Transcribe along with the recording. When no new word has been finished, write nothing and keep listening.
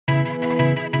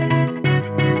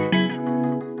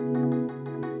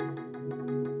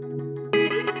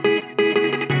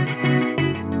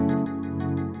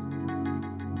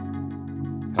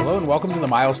welcome to the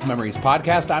Miles to Memories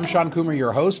podcast. I'm Sean Coomer,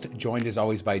 your host, joined as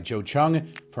always by Joe Chung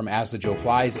from As the Joe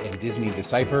Flies and Disney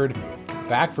Deciphered.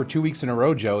 Back for 2 weeks in a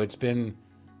row, Joe. It's been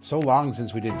so long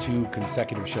since we did 2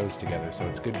 consecutive shows together, so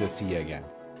it's good to see you again.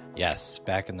 Yes,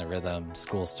 back in the rhythm,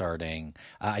 school starting.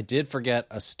 I did forget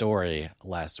a story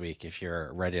last week. If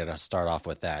you're ready to start off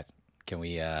with that, can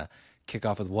we kick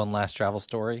off with one last travel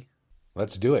story?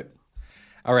 Let's do it.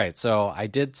 All right, so I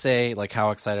did say like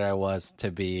how excited I was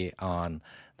to be on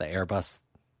the Airbus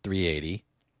 380,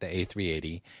 the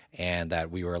A380, and that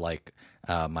we were like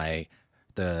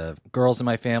the girls in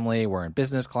my family were in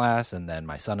business class, and then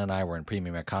my son and I were in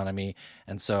premium economy,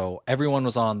 and so everyone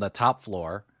was on the top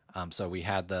floor. So we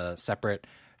had the separate,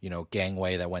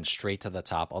 gangway that went straight to the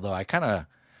top. Although I kind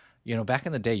of, back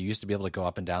in the day, you used to be able to go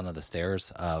up and down the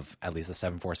stairs of at least a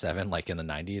 747, like in the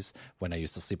 90s when I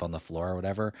used to sleep on the floor or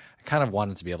whatever. I kind of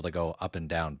wanted to be able to go up and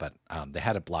down, but they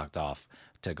had it blocked off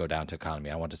to go down to economy.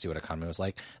 I wanted to see what economy was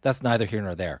like. That's neither here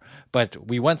nor there. But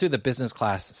we went through the business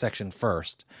class section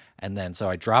first, and then so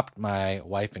I dropped my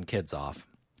wife and kids off.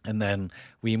 And then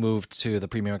we moved to the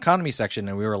premium economy section,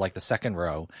 and we were like the second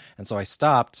row. And so I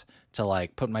stopped to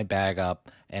like put my bag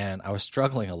up, and I was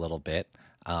struggling a little bit.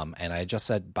 And I just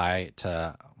said bye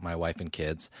to my wife and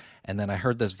kids. And then I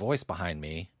heard this voice behind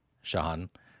me,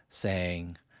 Sean,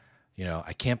 saying,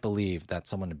 I can't believe that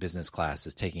someone in business class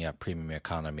is taking up premium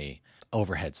economy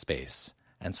overhead space.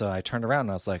 And so I turned around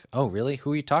and I was like, oh, really?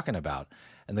 Who are you talking about?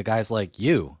 And the guy's like,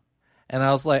 you. And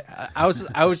I was like,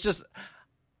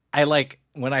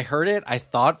 when I heard it, I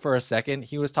thought for a second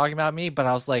he was talking about me, but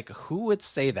I was like, who would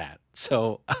say that?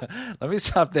 So let me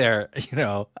stop there.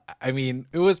 It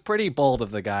was pretty bold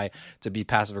of the guy to be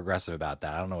passive aggressive about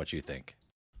that. I don't know what you think.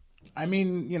 I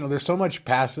mean, there's so much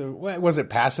passive. Was it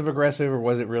passive aggressive or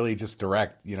was it really just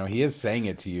direct? He is saying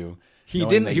it to you. He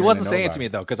wasn't saying it to me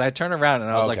though, because I turned around and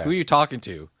I was like, who are you talking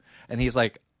to? And he's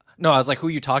like, no, I was like, who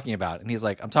are you talking about? And he's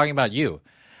like, I'm talking about you.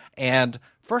 And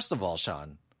first of all,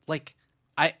 Sean, like,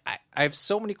 I have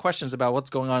so many questions about what's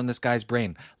going on in this guy's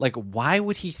brain. Like, why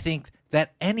would he think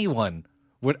that anyone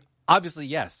would? Obviously,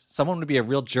 yes, someone would be a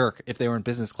real jerk if they were in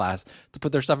business class to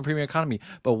put their stuff in premium economy.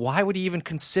 But why would he even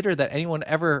consider that anyone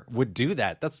ever would do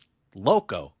that? That's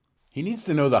loco. He needs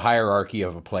to know the hierarchy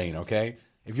of a plane, okay?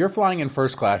 If you're flying in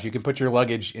first class, you can put your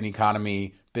luggage in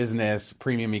economy, business,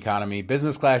 premium economy,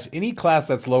 business class, any class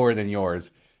that's lower than yours.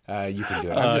 You can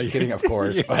do it. I'm just kidding, of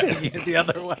course. You're taking it the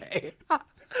other way.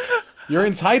 You're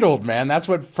entitled, man. That's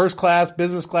what first class,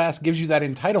 business class gives you, that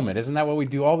entitlement. Isn't that what we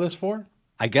do all this for?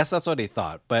 I guess that's what he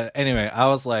thought. But anyway,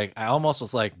 I almost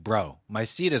was like, bro, my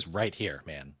seat is right here,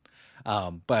 man.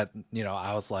 But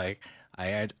I was like,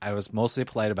 I was mostly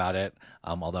polite about it.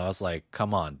 Although I was like,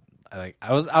 come on.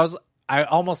 I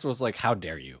almost was like, how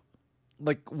dare you?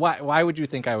 Like, why would you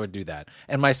think I would do that?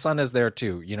 And my son is there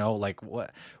too, like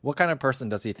what kind of person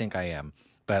does he think I am?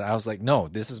 But I was like, no,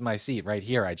 this is my seat right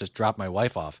here. I just dropped my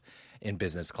wife off in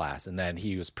business class. And then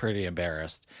he was pretty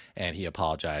embarrassed and he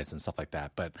apologized and stuff like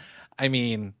that. But I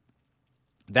mean,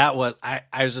 that was,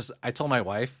 I told my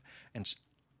wife, and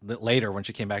later when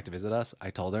she came back to visit us, I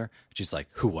told her, she's like,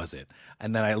 who was it?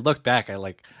 And then I looked back,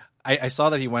 I saw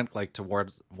that he went like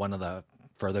towards one of the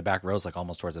further back rows, like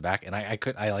almost towards the back. And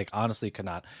I honestly could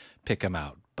not pick him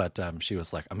out. But she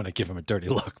was like, I'm going to give him a dirty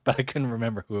look, but I couldn't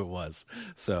remember who it was.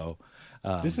 So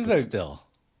this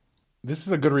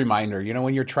is a good reminder.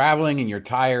 When you're traveling and you're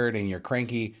tired and you're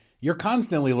cranky, you're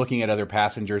constantly looking at other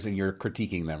passengers and you're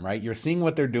critiquing them, right? You're seeing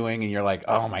what they're doing and you're like,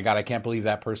 oh my God, I can't believe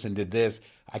that person did this.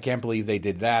 I can't believe they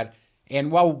did that.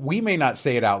 And while we may not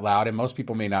say it out loud, and most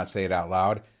people may not say it out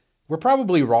loud, we're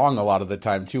probably wrong a lot of the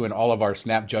time too in all of our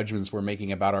snap judgments we're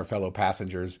making about our fellow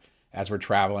passengers as we're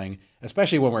traveling,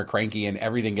 especially when we're cranky and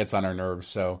everything gets on our nerves.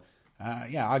 So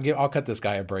I'll cut this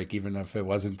guy a break, even if it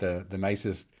wasn't the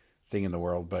nicest thing in the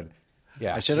world. But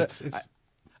yeah, I should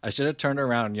have turned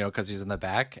around, because he's in the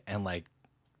back, and like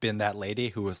been that lady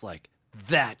who was like,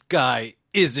 that guy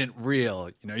isn't real.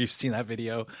 You've seen that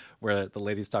video where the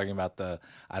lady's talking about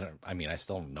I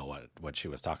still don't know what she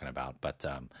was talking about, but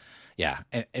yeah,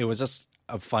 it was just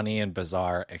a funny and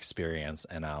bizarre experience.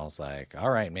 And I was like,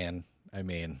 all right, man.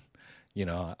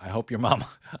 I hope your mom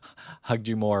hugged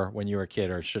you more when you were a kid,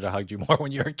 or should have hugged you more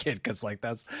when you were a kid. Cause like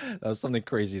that was something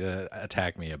crazy to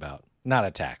attack me about. Not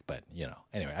attack, but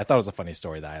anyway, I thought it was a funny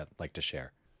story that I'd like to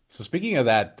share. So speaking of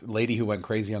that lady who went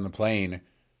crazy on the plane,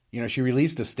 she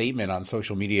released a statement on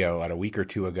social media about a week or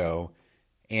two ago.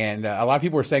 And a lot of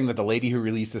people were saying that the lady who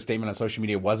released the statement on social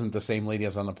media wasn't the same lady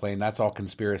as on the plane. That's all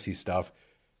conspiracy stuff.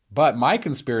 But my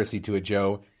conspiracy to it,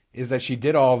 Joe, is that she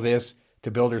did all this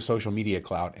to build her social media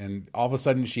clout. And all of a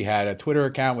sudden she had a Twitter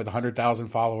account with 100,000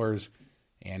 followers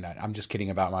And I'm just kidding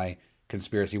about my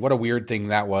conspiracy. What a weird thing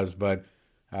that was, but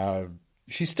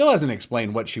she still hasn't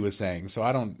explained what she was saying. So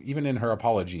I don't, even in her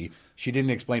apology, she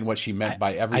didn't explain what she meant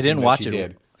by everything I didn't that watch she it.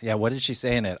 did. Yeah, what did she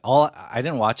say in it? I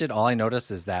didn't watch it. All I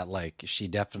noticed is that like she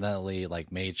definitely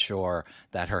like made sure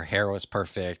that her hair was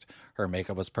perfect, her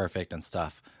makeup was perfect and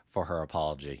stuff for her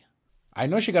apology. I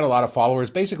know she got a lot of followers.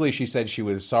 Basically, she said she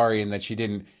was sorry and that she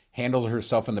didn't handle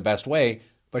herself in the best way,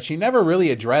 but she never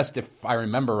really addressed, if I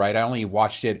remember right, I only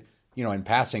watched it, in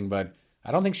passing, but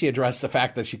I don't think she addressed the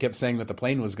fact that she kept saying that the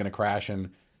plane was going to crash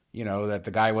and, that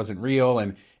the guy wasn't real.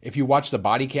 And if you watch the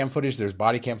body cam footage, there's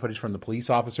body cam footage from the police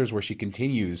officers where she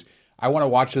continues, I want to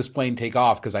watch this plane take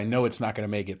off because I know it's not going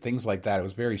to make it. Things like that. It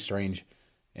was very strange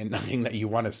and nothing that you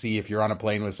want to see if you're on a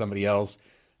plane with somebody else.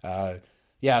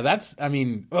 There's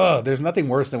nothing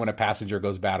worse than when a passenger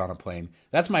goes bad on a plane.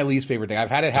 That's my least favorite thing.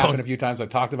 I've had it happen a few times. I've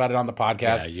talked about it on the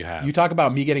podcast. Yeah, you have. You talk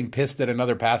about me getting pissed at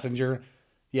another passenger.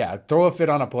 Yeah, throw a fit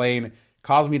on a plane,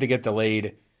 cause me to get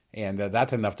delayed, and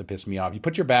that's enough to piss me off. You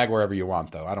put your bag wherever you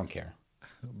want, though. I don't care.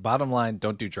 Bottom line,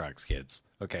 don't do drugs, kids.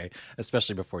 Okay?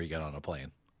 Especially before you get on a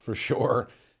plane. For sure.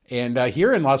 And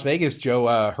here in Las Vegas,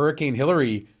 Joe, Hurricane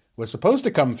Hillary was supposed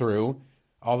to come through,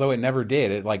 although it never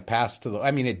did. It passed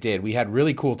it did. We had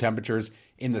really cool temperatures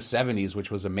in the 70s, which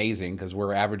was amazing because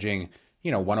we're averaging,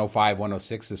 105,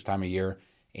 106 this time of year.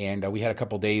 And we had a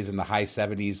couple days in the high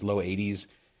 70s, low 80s.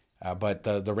 But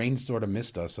the rain sort of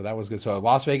missed us, so that was good. So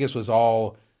Las Vegas was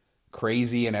all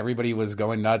crazy, and everybody was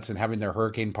going nuts and having their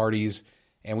hurricane parties.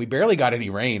 And we barely got any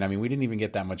rain. I mean, we didn't even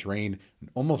get that much rain,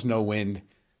 almost no wind.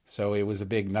 So it was a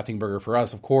big nothing burger for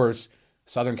us. Of course,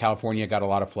 Southern California got a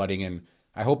lot of flooding, and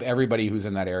I hope everybody who's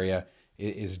in that area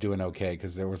is doing okay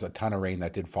because there was a ton of rain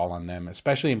that did fall on them,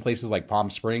 especially in places like Palm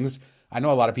Springs. I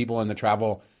know a lot of people in the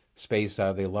travel space,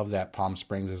 they love that Palm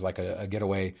Springs is like a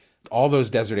getaway. All those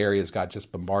desert areas got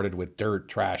just bombarded with dirt,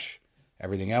 trash,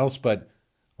 everything else. But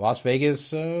Las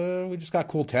Vegas, we just got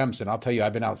cool temps. And I'll tell you,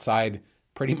 I've been outside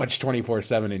pretty much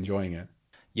 24/7 enjoying it.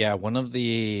 Yeah, one of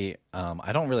the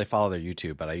I don't really follow their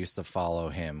YouTube, but I used to follow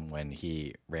him when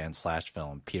he ran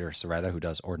 /film, Peter Soretta, who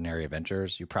does Ordinary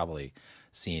Adventures. You've probably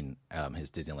seen his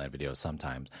Disneyland videos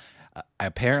sometimes.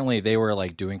 Apparently, they were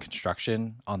like doing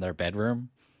construction on their bedroom.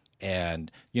 And,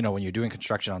 when you're doing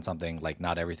construction on something, like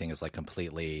not everything is like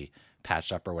completely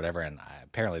patched up or whatever. And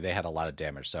apparently they had a lot of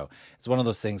damage. So it's one of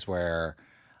those things where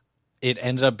it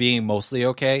ended up being mostly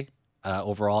okay.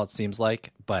 Overall, it seems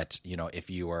like. But,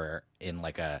 if you were in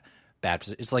like a bad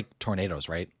position, it's like tornadoes,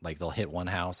 right? Like they'll hit one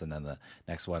house and then the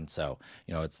next one. So,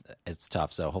 it's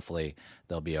tough. So hopefully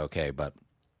they'll be okay. But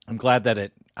I'm glad that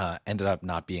it ended up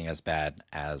not being as bad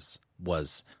as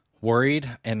was worried.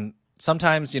 And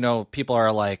sometimes, people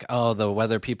are like, oh, the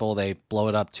weather people, they blow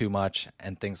it up too much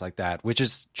and things like that, which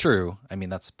is true. I mean,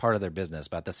 that's part of their business.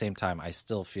 But at the same time, I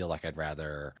still feel like I'd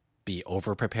rather be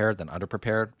over-prepared than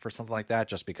under-prepared for something like that,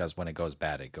 just because when it goes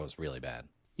bad, it goes really bad.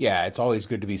 Yeah, it's always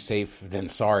good to be safe than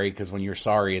sorry because when you're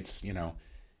sorry, it's,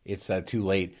 it's too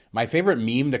late. My favorite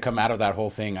meme to come out of that whole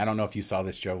thing, I don't know if you saw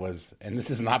this, Joe, was, and this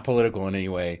is not political in any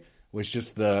way, was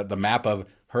just the map of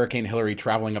Hurricane Hillary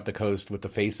traveling up the coast with the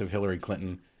face of Hillary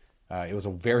Clinton. It was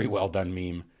a very well done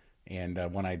meme and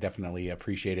one I definitely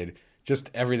appreciated.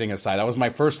 Just everything aside, that was my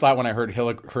first thought when I heard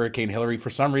Hurricane Hillary. For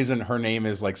some reason, her name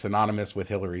is like synonymous with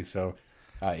Hillary, so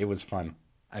it was fun.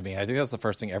 I mean, I think that's the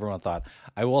first thing everyone thought.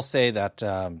 I will say that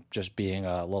just being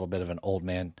a little bit of an old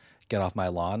man, get off my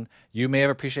lawn. You may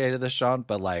have appreciated this, Sean,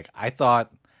 but like I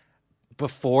thought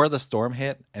before the storm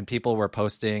hit and people were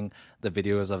posting the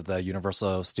videos of the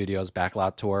Universal Studios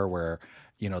backlot tour where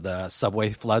the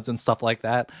subway floods and stuff like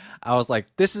that, I was like,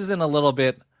 this is in a little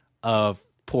bit of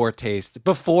poor taste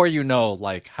before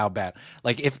like how bad.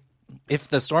 Like if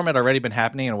the storm had already been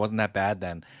happening and it wasn't that bad,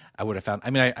 then I would have found,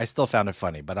 I still found it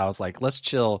funny, but I was like, let's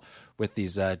chill with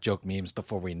these joke memes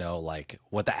before we know like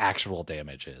what the actual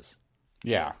damage is.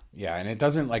 Yeah. And it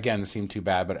doesn't, again, seem too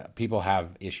bad, but people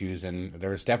have issues and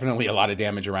there's definitely a lot of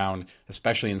damage around,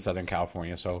 especially in Southern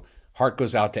California. So heart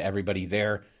goes out to everybody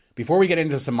there. Before we get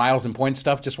into some miles and points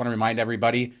stuff, just want to remind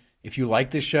everybody, if you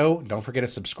like this show, don't forget to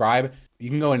subscribe. You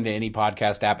can go into any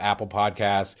podcast app, Apple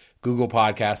Podcasts, Google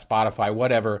Podcasts, Spotify,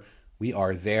 whatever. We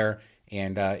are there.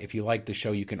 And if you like the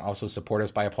show, you can also support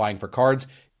us by applying for cards.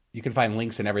 You can find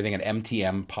links and everything at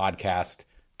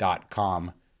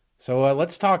mtmpodcast.com. So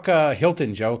let's talk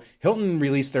Hilton, Joe. Hilton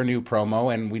released their new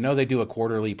promo, and we know they do a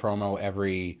quarterly promo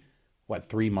every,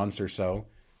 3 months or so.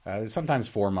 Sometimes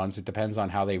 4 months. It depends on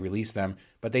how they release them.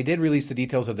 But they did release the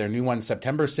details of their new one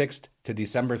September 6th to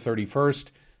December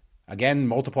 31st. Again,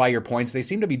 multiply your points. They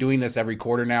seem to be doing this every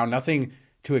quarter now. Nothing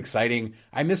too exciting.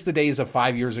 I miss the days of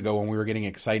 5 years ago when we were getting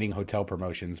exciting hotel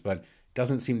promotions. But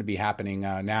Doesn't seem to be happening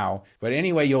now. But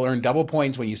anyway, you'll earn double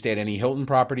points when you stay at any Hilton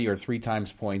property or 3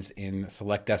 times points in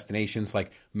select destinations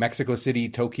like Mexico City,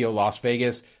 Tokyo, Las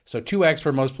Vegas. So 2x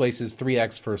for most places,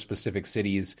 3x for specific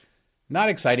cities. Not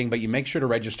exciting, but you make sure to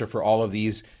register for all of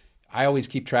these. I always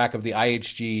keep track of the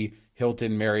IHG,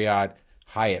 Hilton, Marriott,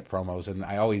 Hyatt promos, and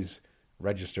I always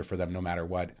register for them no matter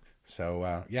what.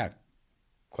 So,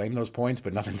 claim those points,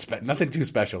 but nothing too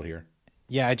special here.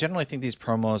 Yeah, I generally think these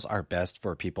promos are best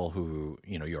for people who,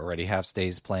 you already have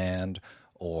stays planned,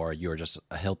 or you're just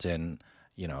a Hilton,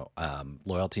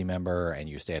 loyalty member and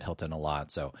you stay at Hilton a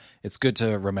lot. So it's good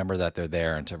to remember that they're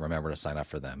there and to remember to sign up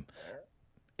for them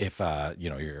if,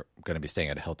 you're going to be staying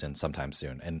at Hilton sometime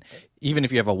soon. And even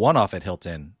if you have a one-off at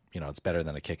Hilton, it's better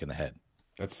than a kick in the head.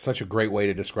 That's such a great way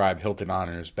to describe Hilton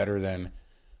Honors, better than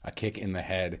a kick in the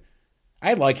head.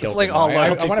 I like Hilton. It's like all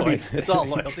loyalty points. It's all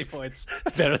loyalty points.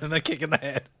 Better than a kick in the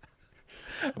head.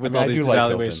 With all these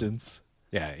devaluations.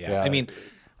 Yeah. I mean,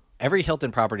 every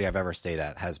Hilton property I've ever stayed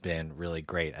at has been really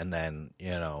great. And then,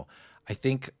 I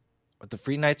think the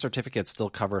free night certificates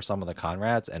still cover some of the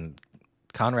Conrads, and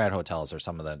Conrad hotels are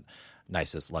some of the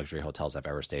nicest luxury hotels I've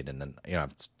ever stayed in. And,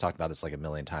 I've talked about this like a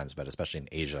million times, but especially in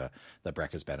Asia, the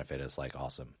breakfast benefit is like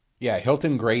awesome. Yeah,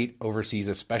 Hilton great overseas,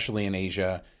 especially in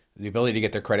Asia. The ability to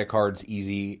get their credit cards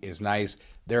easy is nice.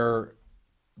 Their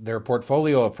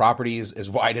portfolio of properties, as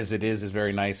wide as it is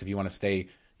very nice if you want to stay,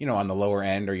 on the lower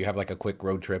end or you have like a quick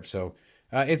road trip. So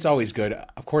it's always good.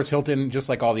 Of course, Hilton, just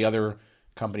like all the other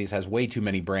companies, has way too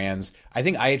many brands. I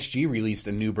think IHG released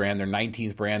a new brand, their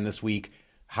 19th brand this week.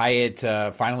 Hyatt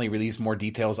finally released more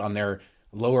details on their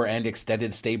lower end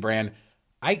extended stay brand.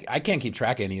 I can't keep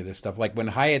track of any of this stuff. Like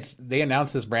when they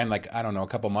announced this brand, like, I don't know, a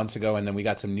couple months ago, and then we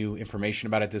got some new information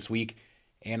about it this week.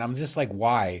 And I'm just like,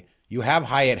 why? You have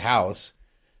Hyatt House,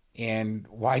 and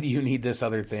why do you need this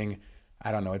other thing?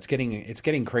 I don't know. It's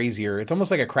getting crazier. It's almost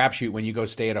like a crapshoot when you go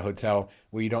stay at a hotel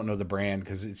where you don't know the brand,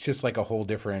 because it's just like a whole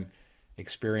different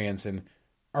experience. And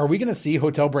are we going to see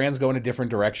hotel brands go in a different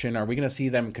direction? Are we going to see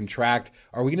them contract?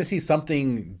 Are we going to see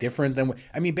something different than?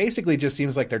 Basically, it just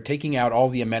seems like they're taking out all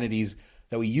the amenities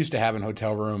that we used to have in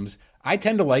hotel rooms. I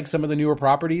tend to like some of the newer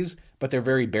properties, but they're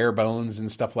very bare bones and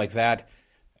stuff like that.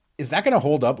 Is that going to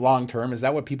hold up long term? Is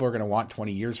that what people are going to want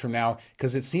 20 years from now?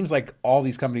 Because it seems like all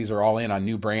these companies are all in on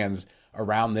new brands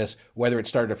around this, whether it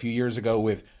started a few years ago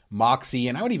with Moxie,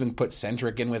 and I would even put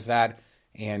Centric in with that.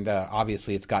 And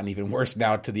obviously it's gotten even worse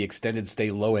now to the extended stay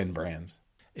low-end brands.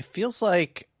 It feels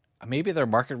like maybe their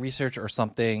market research or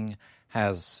something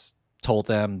has told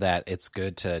them that it's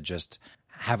good to just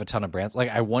have a ton of brands. Like,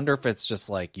 I wonder if it's just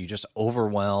like you just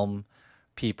overwhelm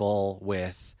people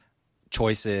with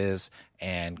choices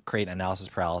and create analysis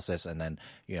paralysis, and then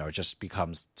it just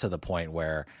becomes to the point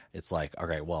where it's like,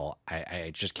 okay, well, I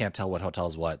just can't tell what hotel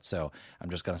is what, so I'm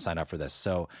just going to sign up for this.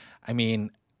 So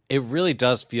it really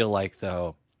does feel like,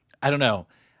 though, I don't know,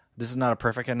 this is not a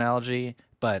perfect analogy,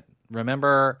 but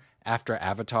remember after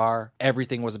Avatar,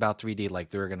 everything was about 3D.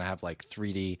 Like, they were going to have like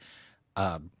 3D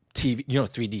TV,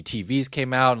 3D TVs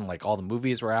came out, and like all the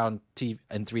movies were out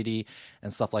in 3D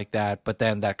and stuff like that. But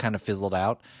then that kind of fizzled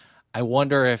out. I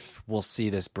wonder if we'll see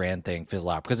this brand thing fizzle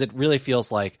out, because it really feels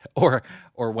like, or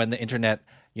when the internet,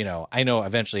 I know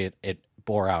eventually it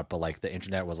bore out, but like the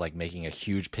internet was like making a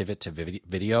huge pivot to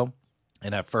video.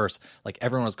 And at first, like,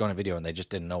 everyone was going to video and they just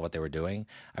didn't know what they were doing.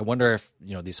 I wonder if,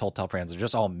 these hotel brands are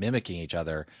just all mimicking each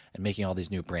other and making all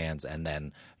these new brands. And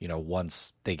then,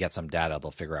 once they get some data, they'll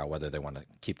figure out whether they want to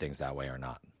keep things that way or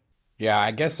not. Yeah,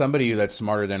 I guess somebody that's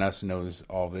smarter than us knows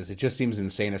all of this. It just seems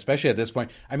insane, especially at this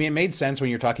point. It made sense when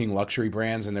you're talking luxury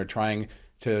brands and they're trying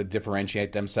to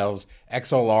differentiate themselves.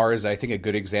 XLR is, I think, a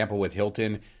good example with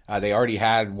Hilton. They already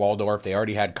had Waldorf. They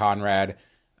already had Conrad.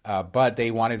 But they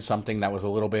wanted something that was a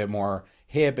little bit more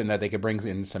hip and that they could bring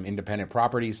in some independent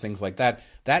properties, things like that.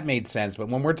 That made sense. But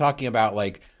when we're talking about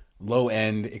like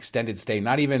low-end extended stay,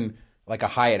 not even like a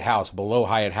Hyatt House, below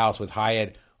Hyatt House with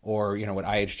Hyatt, or what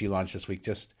IHG launched this week,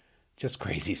 just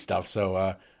crazy stuff. So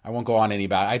I won't go on any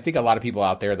about it. I think a lot of people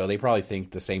out there, though, they probably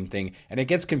think the same thing. And it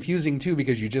gets confusing, too,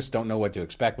 because you just don't know what to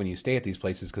expect when you stay at these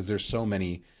places, because there's so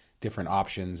many different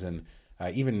options. And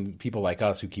even people like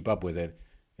us who keep up with it,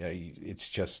 it's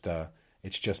just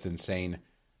insane.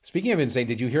 Speaking of insane,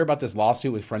 did you hear about this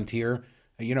lawsuit with Frontier?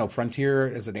 Frontier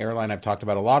is an airline I've talked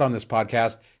about a lot on this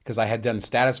podcast, because I had done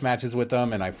status matches with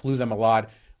them and I flew them a lot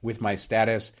with my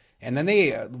status. And then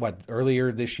they,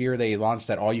 earlier this year, they launched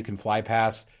that all-you-can-fly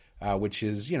pass, which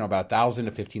is, about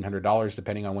 $1,000 to $1,500,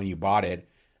 depending on when you bought it.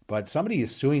 But somebody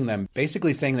is suing them,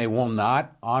 basically saying they will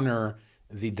not honor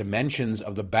the dimensions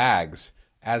of the bags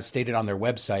as stated on their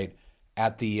website.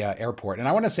 at the airport. And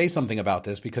I want to say something about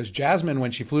this because Jasmine,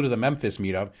 when she flew to the Memphis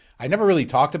meetup, I never really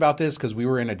talked about this because we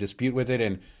were in a dispute with it.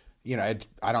 And,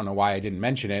 I don't know why I didn't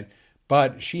mention it,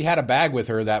 but she had a bag with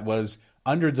her that was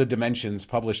under the dimensions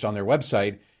published on their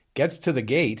website, gets to the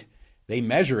gate, they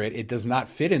measure it, it does not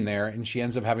fit in there, and she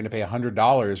ends up having to pay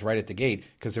 $100 right at the gate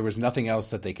because there was nothing else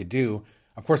that they could do.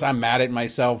 Of course, I'm mad at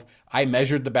myself. I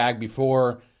measured the bag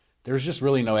before. There's just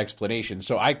really no explanation.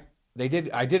 So I did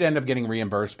end up getting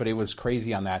reimbursed, but it was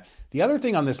crazy on that. The other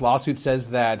thing on this lawsuit says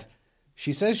that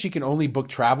she says she can only book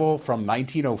travel from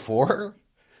 1904,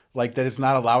 like that it's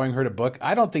not allowing her to book.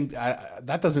 I don't think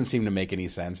that doesn't seem to make any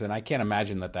sense, and I can't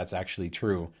imagine that that's actually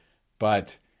true.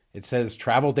 But it says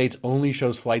travel dates only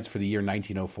shows flights for the year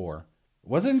 1904.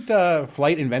 Wasn't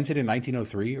flight invented in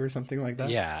 1903 or something like that?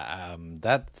 Yeah,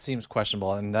 that seems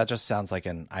questionable, and that just sounds like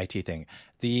an IT thing.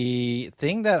 The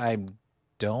thing that I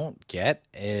don't get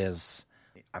is,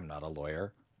 I'm not a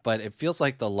lawyer, but it feels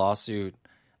like the lawsuit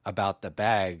about the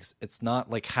bags, it's not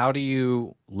like, how do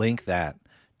you link that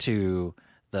to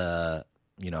the,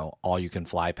 all you can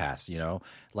fly pass,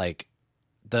 like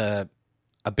a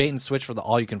bait and switch for the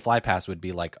all you can fly pass would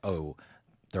be like, oh,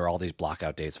 there are all these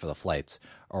blockout dates for the flights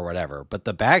or whatever. But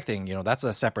the bag thing, that's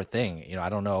a separate thing. I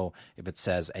don't know if it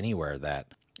says anywhere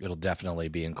that it'll definitely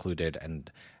be included.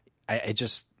 And I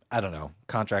don't know,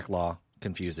 contract law,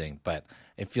 confusing, but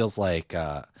it feels like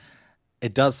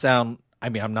it does sound,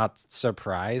 I'm not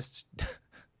surprised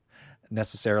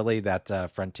necessarily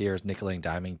that Frontier is nickel and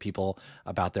diming people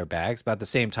about their bags. But at the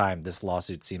same time, this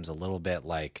lawsuit seems a little bit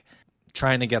like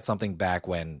trying to get something back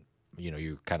when,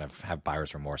 you kind of have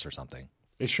buyer's remorse or something.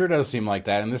 It sure does seem like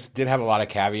that. And this did have a lot of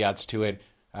caveats to it.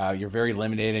 You're very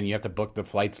limited and you have to book the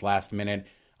flights last minute.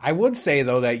 I would say,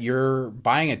 though, that you're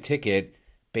buying a ticket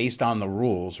based on the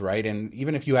rules, right? And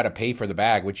even if you had to pay for the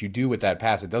bag, which you do with that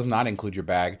pass, it does not include your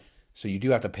bag. So you do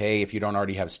have to pay if you don't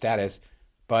already have status.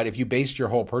 But if you based your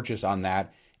whole purchase on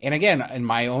that, and again, in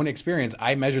my own experience,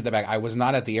 I measured the bag. I was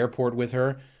not at the airport with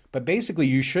her. But basically,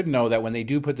 you should know that when they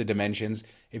do put the dimensions,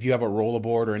 if you have a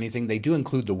rollerboard or anything, they do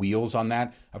include the wheels on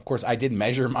that. Of course, I did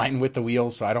measure mine with the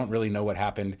wheels, so I don't really know what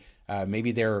happened.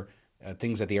 Maybe their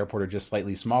things at the airport are just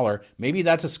slightly smaller. Maybe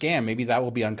that's a scam. Maybe that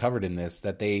will be uncovered in this,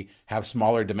 that they have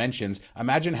smaller dimensions.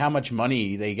 Imagine how much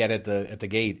money they get at the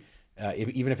gate,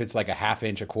 even if it's like a half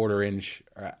inch, a quarter inch,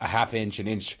 a half inch, an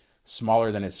inch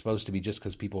smaller than it's supposed to be, just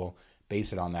because people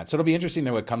base it on that. So it'll be interesting to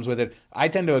know what comes with it. I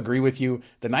tend to agree with you.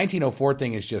 The 1904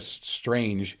 thing is just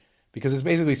strange because it's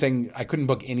basically saying I couldn't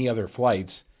book any other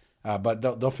flights, but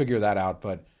they'll figure that out.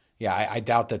 But yeah, I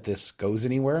doubt that this goes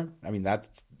anywhere.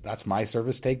 That's my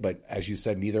service take. But as you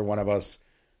said, neither one of us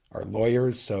are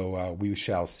lawyers, so we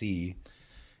shall see.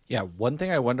 Yeah, one thing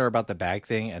I wonder about the bag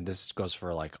thing, and this goes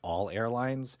for like all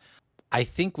airlines, I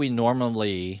think we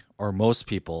normally, or most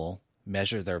people,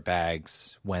 measure their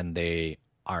bags when they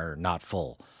are not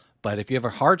full. But if you have a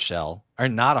hard shell, or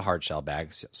not a hard shell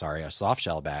bag, sorry, a soft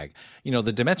shell bag,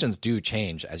 the dimensions do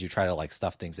change as you try to like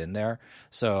stuff things in there.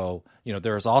 So,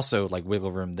 there is also like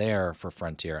wiggle room there for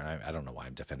Frontier. And I don't know why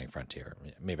I'm defending Frontier.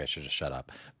 Maybe I should just shut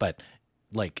up. But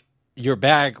like your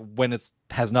bag, when it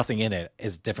has nothing in it,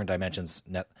 is different dimensions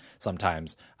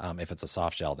sometimes if it's a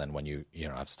soft shell than when you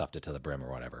have stuffed it to the brim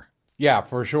or whatever. Yeah,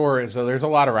 for sure. So there's a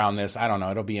lot around this. I don't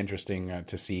know. It'll be interesting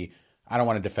to see. I don't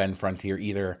want to defend Frontier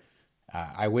either.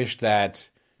 I wish that...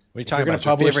 What are you talking about?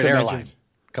 Your favorite airline?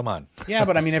 Come on. Yeah,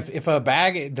 but if a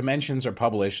bag dimensions are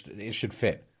published, it should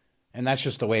fit. And that's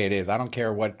just the way it is. I don't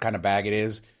care what kind of bag it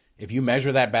is. If you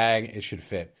measure that bag, it should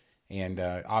fit. And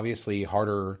obviously,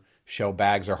 harder shell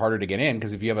bags are harder to get in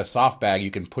because if you have a soft bag,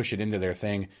 you can push it into their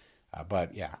thing.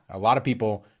 But yeah, a lot of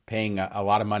people paying a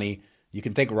lot of money. You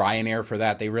can thank Ryanair for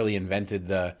that. They really invented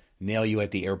the nail you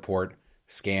at the airport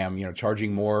scam,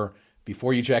 charging more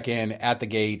before you check in, at the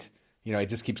gate. It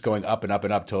just keeps going up and up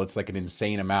and up till it's like an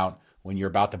insane amount when you're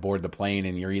about to board the plane,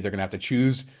 and you're either going to have to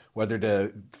choose whether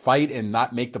to fight and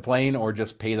not make the plane or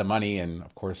just pay the money. And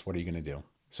of course, what are you going to do?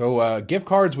 So gift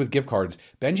cards with gift cards.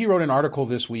 Benji wrote an article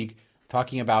this week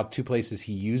talking about 2 places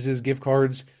he uses gift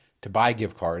cards to buy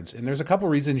gift cards. And there's a couple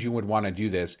reasons you would want to do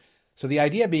this. So the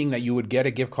idea being that you would get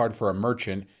a gift card for a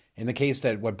merchant, in the case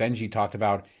that what Benji talked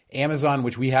about, Amazon,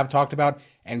 which we have talked about,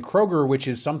 and Kroger, which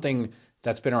is something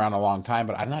that's been around a long time,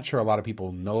 but I'm not sure a lot of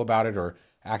people know about it or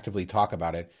actively talk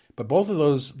about it. But both of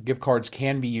those gift cards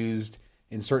can be used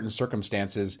in certain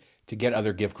circumstances to get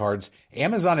other gift cards.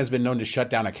 Amazon has been known to shut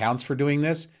down accounts for doing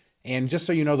this. And just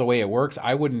so you know the way it works,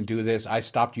 I wouldn't do this. I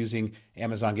stopped using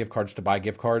Amazon gift cards to buy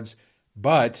gift cards,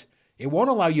 but it won't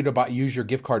allow you to use your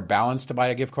gift card balance to buy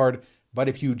a gift card. But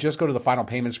if you just go to the final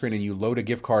payment screen and you load a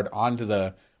gift card onto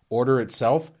the order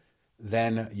itself,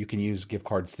 then you can use gift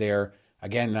cards there.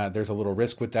 Again, there's a little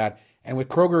risk with that. And with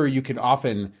Kroger, you can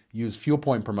often use fuel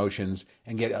point promotions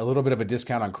and get a little bit of a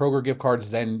discount on Kroger gift cards,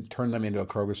 then turn them into a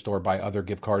Kroger store, buy other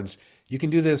gift cards. You can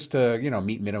do this to,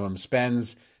 meet minimum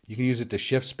spends. You can use it to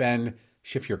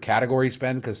shift your category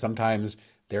spend, because sometimes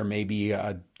there may be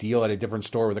a deal at a different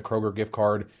store with a Kroger gift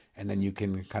card, and then you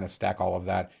can kind of stack all of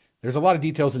that. There's a lot of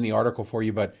details in the article for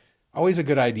you, but always a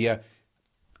good idea.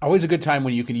 Always a good time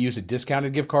when you can use a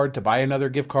discounted gift card to buy another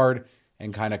gift card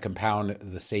and kind of compound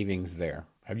the savings there.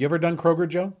 Have you ever done Kroger,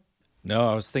 Joe? No,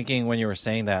 I was thinking when you were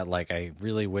saying that, like, I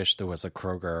really wish there was a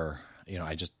Kroger.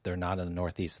 They're not in the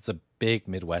Northeast. It's a big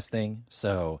Midwest thing.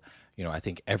 So, I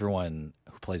think everyone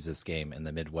who plays this game in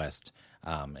the Midwest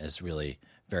is really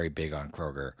very big on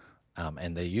Kroger.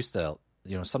 And they used to,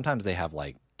 sometimes they have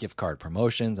like gift card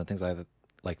promotions and things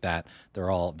like that. They're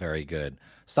all very good.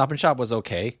 Stop and Shop was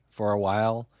okay for a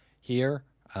while here.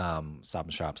 Stop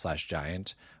and Shop /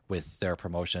 Giant with their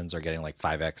promotions are getting like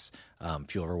 5x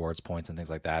fuel rewards points and things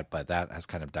like that. But that has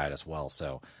kind of died as well.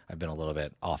 So I've been a little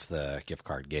bit off the gift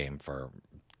card game for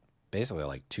basically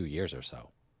like 2 years or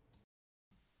so.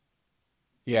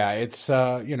 Yeah, it's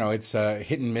it's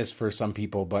hit and miss for some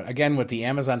people. But again, with the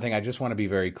Amazon thing, I just want to be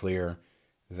very clear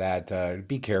that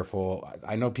be careful.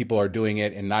 I know people are doing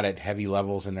it and not at heavy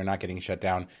levels and they're not getting shut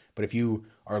down. But if you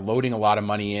are loading a lot of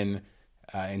money in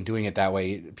and doing it that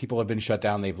way, people have been shut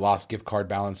down. They've lost gift card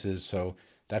balances. So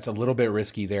that's a little bit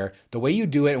risky there. The way you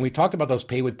do it, and we talked about those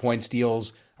pay with points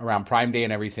deals around Prime Day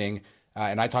and everything.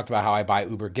 And I talked about how I buy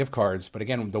Uber gift cards. But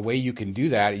again, the way you can do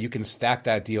that, you can stack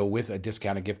that deal with a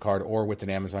discounted gift card or with an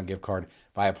Amazon gift card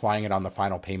by applying it on the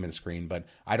final payment screen. But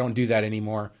I don't do that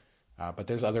anymore. But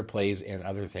there's other plays and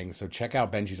other things. So check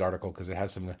out Benji's article because it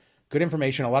has some good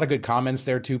information, a lot of good comments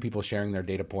there too, people sharing their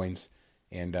data points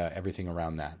and everything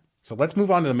around that. So let's move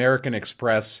on to the American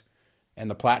Express and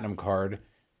the Platinum card.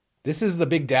 This is the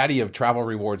big daddy of travel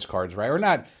rewards cards, right? Or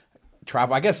not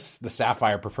travel. I guess the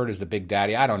Sapphire preferred is the big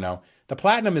daddy. I don't know. The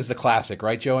Platinum is the classic,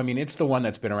 right, Joe? I mean, it's the one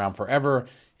that's been around forever.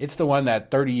 It's the one that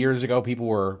 30 years ago people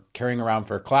were carrying around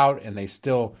for clout, and they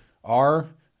still are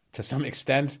to some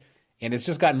extent. And it's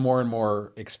just gotten more and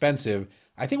more expensive.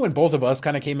 I think when both of us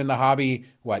kind of came in the hobby,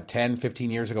 10, 15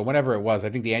 years ago, whenever it was, I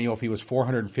think the annual fee was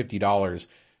 $450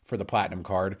 for the Platinum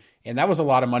card. And that was a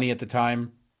lot of money at the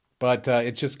time, but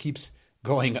it just keeps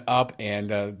going up.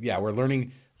 And we're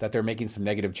learning that they're making some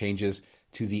negative changes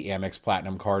to the Amex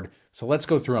Platinum card. So let's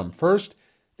go through them. First,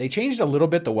 they changed a little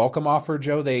bit the welcome offer,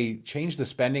 Joe. They changed the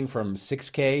spending from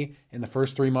 $6K in the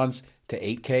first 3 months to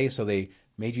 $8K. So they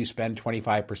made you spend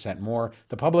 25% more.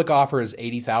 The public offer is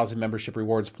 80,000 membership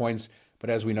rewards points, but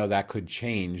as we know, that could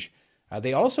change.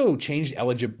 They also changed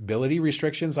eligibility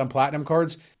restrictions on Platinum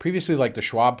cards. Previously, like the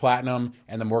Schwab Platinum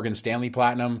and the Morgan Stanley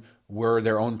Platinum were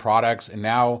their own products, and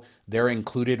now they're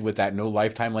included with that no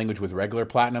lifetime language with regular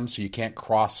Platinum, so you can't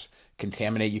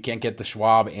cross-contaminate. You can't get the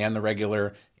Schwab and the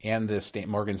regular and the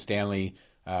Morgan Stanley.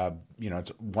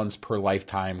 It's once per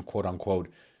lifetime, quote-unquote,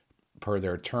 per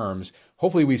their terms.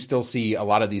 Hopefully, we still see a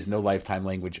lot of these no lifetime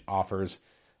language offers.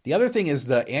 The other thing is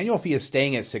the annual fee is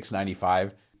staying at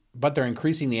 $695, but they're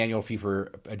increasing the annual fee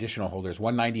for additional holders,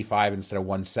 $195 instead of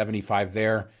 $175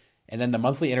 there. And then the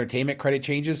monthly entertainment credit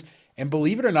changes. And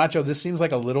believe it or not, Joe, this seems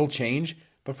like a little change,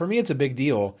 but for me, it's a big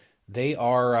deal. They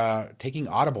are taking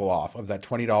Audible off of that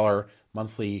 $20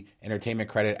 monthly entertainment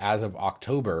credit as of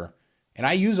October. And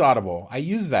I use Audible. I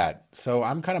use that. So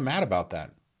I'm kind of mad about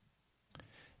that.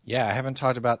 Yeah, I haven't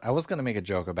talked about, I was going to make a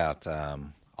joke about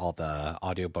all the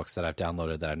audiobooks that I've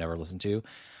downloaded that I've never listened to,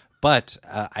 but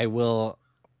I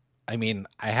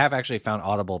have actually found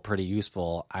Audible pretty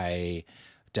useful. I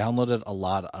downloaded a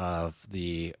lot of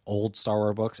the old Star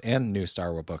Wars books and new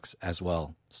Star Wars books as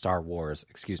well.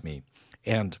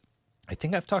 And I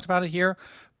think I've talked about it here,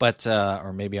 but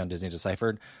or maybe on Disney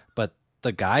Deciphered. But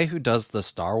the guy who does the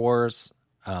Star Wars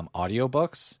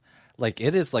audiobooks, like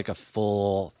it is like a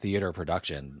full theater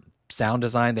production. Sound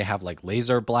design, they have like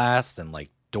laser blasts and like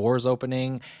doors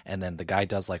opening, and then the guy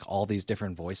does like all these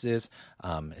different voices.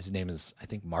 His name is, I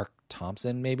think, Mark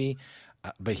Thompson, maybe,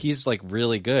 but he's like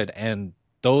really good, and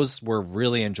those were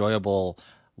really enjoyable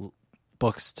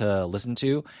books to listen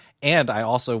to. And I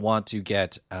also want to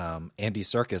get Andy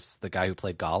Serkis, the guy who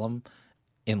played Gollum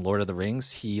in Lord of the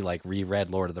Rings. He like reread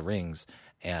Lord of the Rings,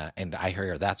 and I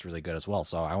hear that's really good as well.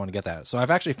 So I want to get that. So I've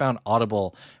actually found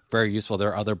Audible very useful. There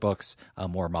are other books,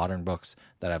 more modern books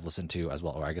that I've listened to as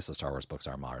well. Or I guess the Star Wars books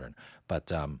are modern.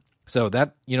 But so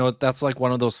that, that's like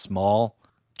one of those small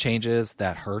changes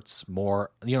that hurts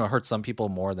some people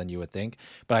more than you would think.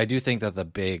 But I do think that the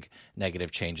big negative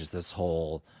change is this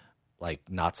whole like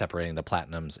not separating the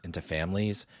platinums into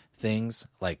families things,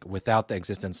 like without the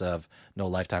existence of no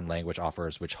lifetime language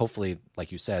offers, which hopefully,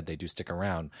 like you said, they do stick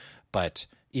around. But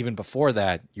even before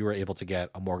that, you were able to get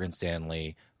a Morgan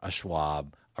Stanley, a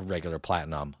Schwab, a regular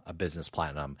platinum, a business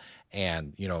platinum.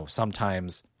 And, you know,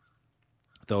 sometimes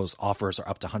those offers are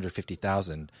up to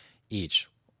 150,000 each.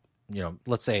 You know,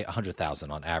 let's say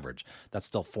 100,000 on average. That's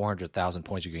still 400,000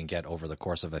 points you can get over the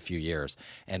course of a few years.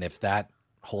 And if that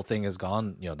whole thing is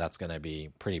gone, you know, that's going to be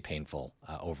pretty painful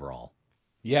overall.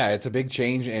 Yeah, it's a big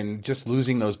change, and just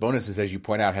losing those bonuses, as you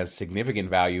point out, has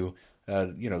significant value.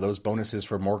 You know, those bonuses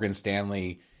for Morgan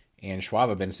Stanley and Schwab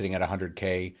have been sitting at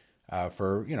 100K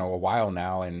for, you know, a while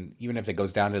now, and even if it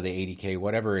goes down to the 80K,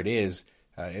 whatever it is,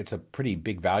 it's a pretty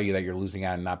big value that you're losing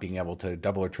out and not being able to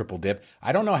double or triple dip.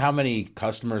 I don't know how many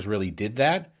customers really did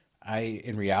that.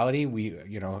 In reality,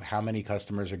 you know, how many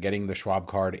customers are getting the Schwab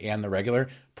card and the regular?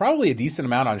 Probably a decent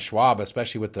amount on Schwab,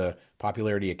 especially with the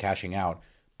popularity of cashing out.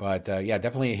 But yeah,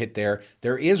 definitely a hit there.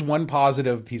 There is one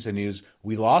positive piece of news.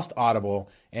 We lost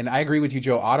Audible, and I agree with you,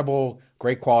 Joe. Audible,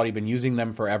 great quality. Been using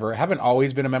them forever. Haven't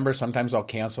always been a member. Sometimes I'll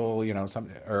cancel, you know,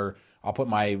 or I'll put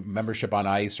my membership on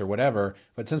ice or whatever.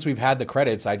 But since we've had the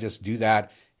credits, I just do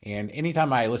that. And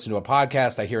anytime I listen to a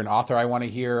podcast, I hear an author I want to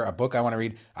hear, a book I want to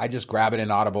read, I just grab it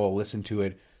in Audible, listen to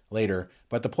it later.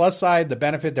 But the plus side, the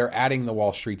benefit, they're adding the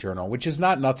Wall Street Journal, which is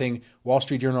not nothing. Wall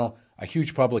Street Journal, a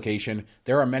huge publication.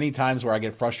 There are many times where I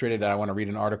get frustrated that I want to read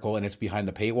an article and it's behind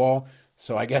the paywall.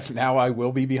 So I guess now I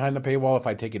will be behind the paywall if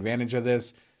I take advantage of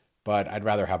this. But I'd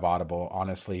rather have Audible,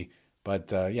 honestly.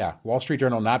 But yeah, Wall Street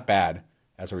Journal, not bad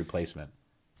as a replacement.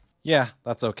 Yeah,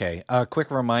 that's okay. A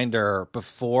quick reminder,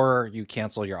 before you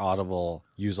cancel your Audible,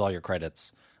 use all your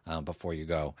credits before you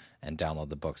go and download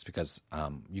the books, because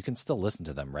you can still listen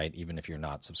to them, right? Even if you're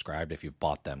not subscribed, if you've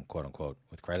bought them, quote unquote,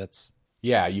 with credits.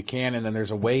 Yeah, you can. And then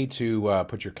there's a way to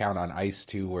put your account on ice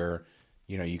too, where,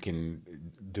 you know, you can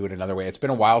do it another way. It's been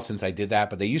a while since I did that,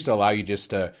 but they used to allow you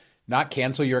just to not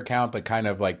cancel your account, but kind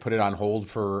of like put it on hold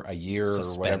for a year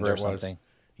or whatever it was. Something.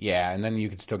 Yeah, and then you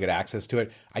can still get access to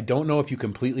it. I don't know if you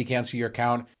completely cancel your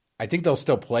account. I think they'll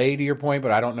still play, to your point, but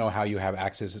I don't know how you have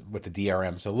access with the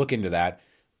DRM. So look into that.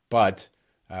 But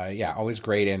yeah, always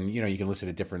great. And, you know, you can listen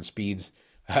at different speeds.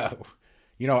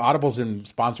 You know, Audible's been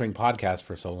sponsoring podcasts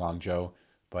for so long, Joe.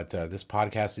 But this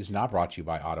podcast is not brought to you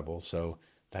by Audible. So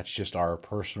that's just our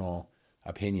personal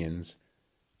opinions.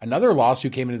 Another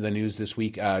lawsuit came into the news this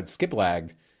week.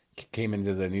 Skiplagged came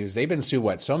into the news. They've been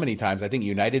sued, so many times? I think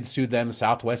United sued them.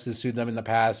 Southwest has sued them in the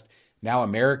past. Now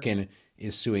American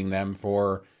is suing them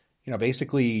for, you know,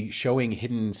 basically showing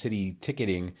hidden city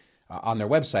ticketing on their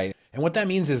website. And what that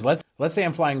means is, let's say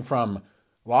I'm flying from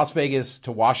Las Vegas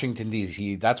to Washington,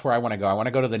 D.C. That's where I want to go. I want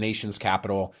to go to the nation's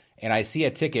capital. And I see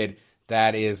a ticket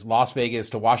that is Las Vegas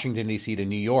to Washington, D.C. to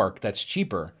New York that's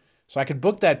cheaper. So I could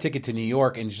book that ticket to New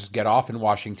York and just get off in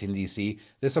Washington, D.C.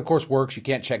 This, of course, works. You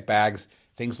can't check bags,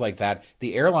 things like that.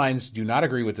 The airlines do not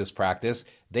agree with this practice.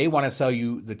 They want to sell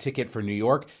you the ticket for New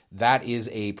York. That is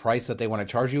a price that they want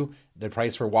to charge you. The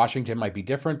price for Washington might be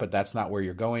different, but that's not where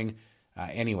you're going.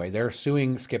 Anyway, they're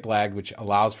suing Skiplagged, which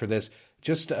allows for this.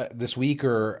 Just this week,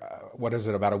 or what is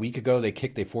it, about a week ago, they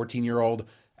kicked a 14-year-old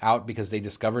out because they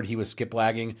discovered he was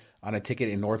skiplagging on a ticket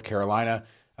in North Carolina.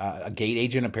 A gate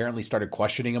agent apparently started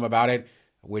questioning him about it,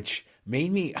 which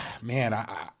made me, man,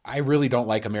 I really don't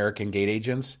like American gate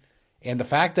agents. And the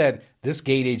fact that this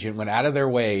gate agent went out of their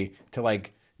way to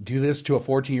like do this to a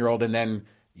 14-year-old and then,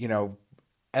 you know,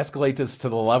 escalate this to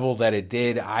the level that it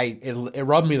did, it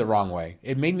rubbed me the wrong way.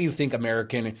 It made me think of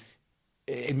American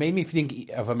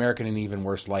in an even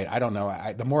worse light. I don't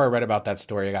know. The more I read about that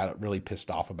story, I got really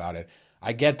pissed off about it.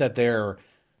 I get that they're,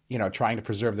 you know, trying to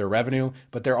preserve their revenue,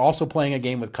 but they're also playing a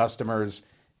game with customers.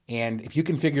 And if you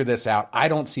can figure this out, I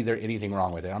don't see there anything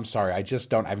wrong with it. I'm sorry. I just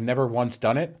don't. I've never once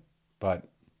done it, but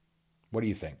what do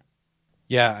you think?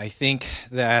 Yeah, I think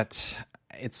that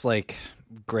it's like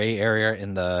gray area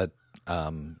in the,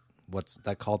 what's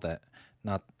that called? That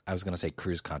not, I was going to say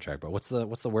cruise contract, but what's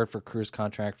the word for cruise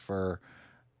contract for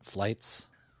flights?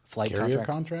 Flight carrier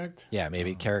contract? Yeah,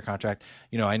 maybe carrier contract.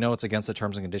 You know, I know it's against the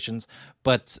terms and conditions,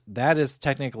 but that is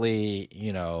technically,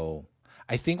 you know,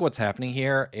 I think what's happening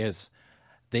here is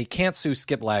they can't sue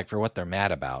Skiplag for what they're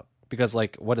mad about, because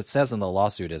like what it says in the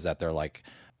lawsuit is that they're like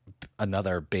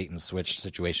another bait and switch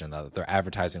situation, that they're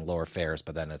advertising lower fares,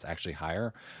 but then it's actually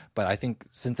higher. But I think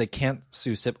since they can't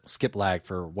sue Skiplag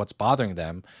for what's bothering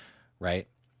them, right?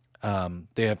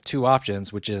 They have two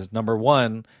options, which is number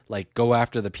one, like go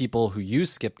after the people who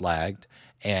use Skiplagged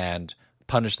and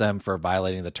punish them for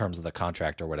violating the terms of the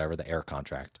contract or whatever, the air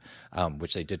contract,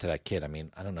 which they did to that kid. I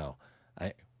mean, I don't know.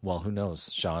 Well, who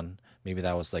knows, Sean? maybe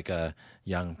that was like a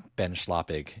young Ben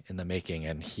Schloppig in the making,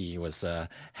 and he was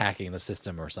hacking the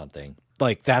system or something.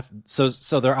 Like that's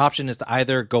so their option is to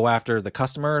either go after the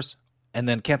customers, and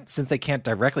then since they can't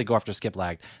directly go after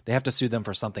Skiplagged, they have to sue them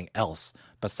for something else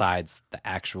besides the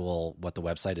actual what the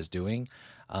website is doing.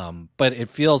 But it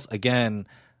feels, again,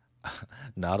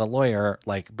 not a lawyer,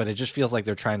 but it just feels like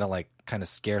they're trying to kind of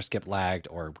scare Skiplagged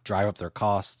or drive up their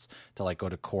costs to go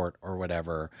to court or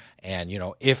whatever. And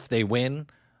if they win,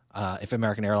 if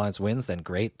American Airlines wins, then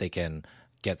great, they can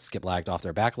get Skiplagged off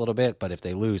their back a little bit. But if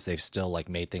they lose, they've still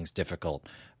made things difficult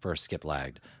for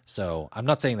Skiplagged. So I'm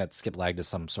not saying that Skiplagged is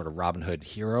some sort of Robin Hood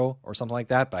hero or something like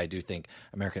that, but I do think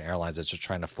American Airlines is just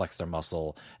trying to flex their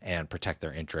muscle and protect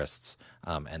their interests.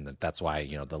 And that's why,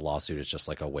 the lawsuit is just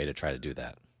a way to try to do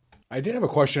that. I did have a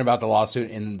question about the lawsuit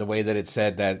in the way that it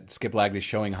said that Skiplagged is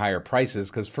showing higher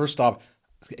prices. Because first off,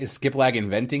 is Skiplagged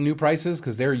inventing new prices?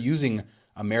 Because they're using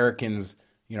Americans'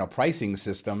 pricing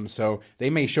system. So they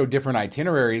may show different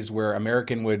itineraries where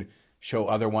American would show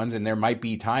other ones, and there might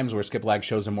be times where Skiplagged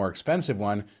shows a more expensive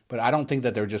one, but I don't think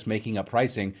that they're just making up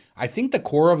pricing. I think the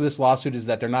core of this lawsuit is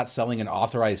that they're not selling an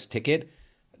authorized ticket,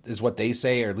 is what they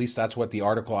say, or at least that's what the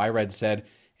article I read said.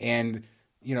 And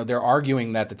they're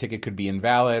arguing that the ticket could be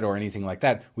invalid or anything like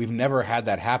that. We've never had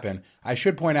that happen. I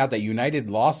should point out that United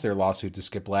lost their lawsuit to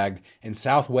Skiplagged, and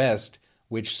Southwest,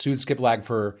 which sued Skiplagged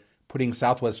for putting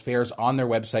Southwest fares on their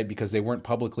website because they weren't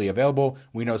publicly available.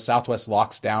 We know Southwest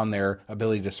locks down their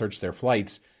ability to search their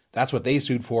flights. That's what they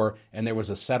sued for, and there was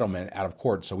a settlement out of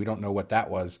court, so we don't know what that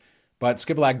was. But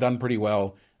Skiplagged done pretty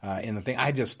well in the thing.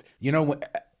 I just,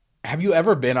 have you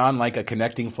ever been on a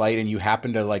connecting flight and you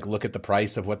happen to look at the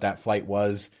price of what that flight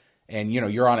was, and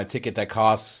you're on a ticket that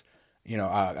costs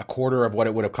a quarter of what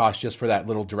it would have cost just for that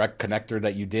little direct connector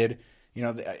that you did?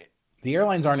 The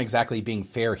airlines aren't exactly being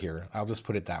fair here. I'll just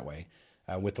put it that way,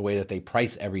 with the way that they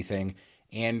price everything.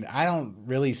 And I don't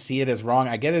really see it as wrong.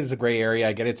 I get it as a gray area.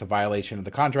 I get it's a violation of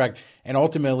the contract. And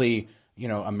ultimately,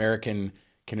 American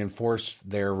can enforce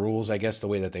their rules, I guess, the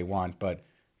way that they want. But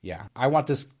yeah, I want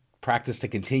this practice to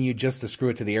continue just to screw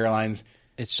it to the airlines.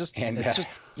 It's just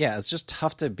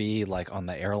tough to be on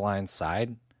the airline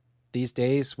side these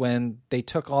days when they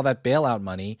took all that bailout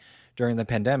money during the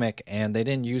pandemic and they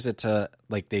didn't use it to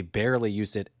they barely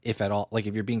used it, if at all.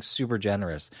 If you're being super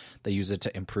generous, they use it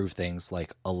to improve things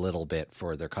a little bit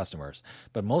for their customers,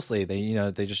 but mostly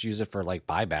they just use it for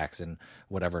buybacks and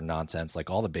whatever nonsense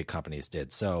all the big companies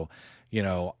did. So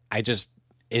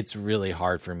it's really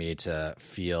hard for me to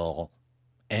feel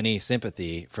any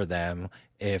sympathy for them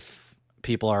if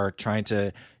people are trying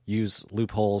to use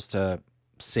loopholes to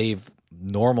save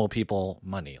normal people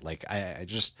money.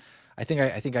 I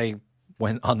think I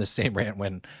went on the same rant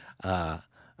when, not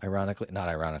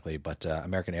ironically, but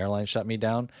American Airlines shut me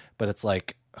down. But it's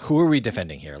who are we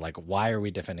defending here? Why are we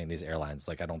defending these airlines?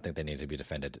 I don't think they need to be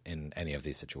defended in any of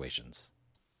these situations.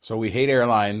 So we hate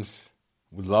airlines.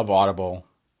 We love Audible.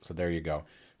 So there you go.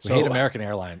 We hate American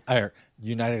Airlines, or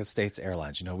United States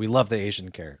Airlines. We love the Asian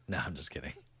carrier. No, I'm just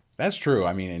kidding. That's true.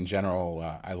 I mean, in general,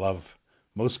 I love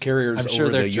most carriers I'm sure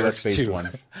over they're the US-based too.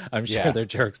 ones. I'm sure they're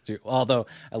jerks too. Although,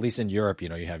 at least in Europe, you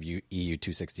have EU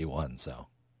 261. So,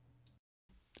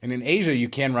 and in Asia, you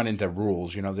can run into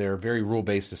rules. They're very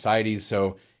rule-based societies.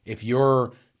 So if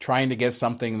you're trying to get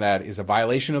something that is a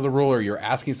violation of the rule, or you're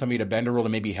asking somebody to bend a rule to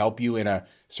maybe help you in a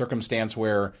circumstance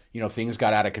where things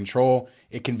got out of control,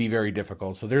 it can be very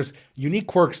difficult. So there's unique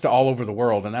quirks to all over the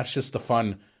world, and that's just the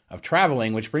fun of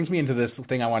traveling. Which brings me into this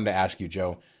thing I wanted to ask you,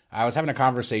 Joe. I was having a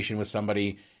conversation with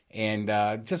somebody and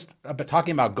just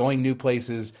talking about going new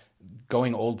places,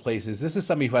 going old places. This is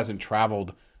somebody who hasn't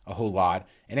traveled a whole lot.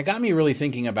 And it got me really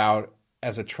thinking about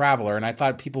as a traveler, and I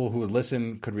thought people who would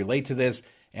listen could relate to this,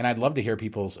 and I'd love to hear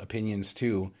people's opinions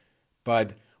too.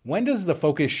 But when does the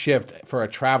focus shift for a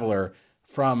traveler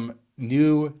from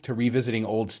new to revisiting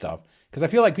old stuff? Because I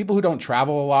feel like people who don't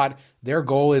travel a lot, their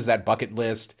goal is that bucket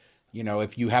list.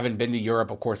 If you haven't been to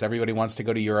Europe, of course, everybody wants to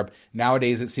go to Europe.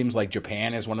 Nowadays, it seems like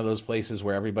Japan is one of those places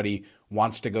where everybody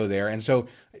wants to go there. And so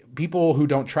people who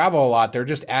don't travel a lot, they're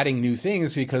just adding new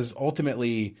things because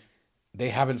ultimately they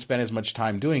haven't spent as much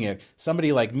time doing it.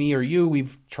 Somebody like me or you,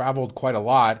 we've traveled quite a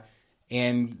lot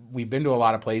and we've been to a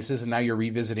lot of places, and now you're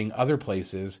revisiting other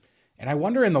places. And I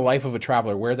wonder in the life of a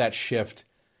traveler where that shift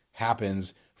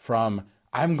happens from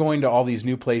I'm going to all these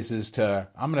new places to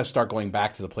I'm going to start going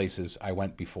back to the places I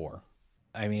went before.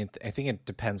 I mean, I think it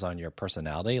depends on your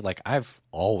personality. I've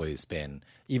always been,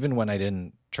 even when I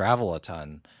didn't travel a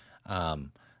ton,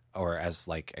 or as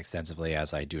extensively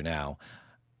as I do now,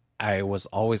 I was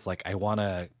always I want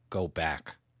to go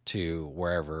back to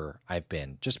wherever I've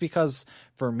been. Just because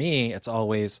for me, it's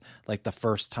always like the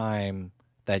first time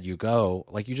that you go,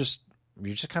 like you just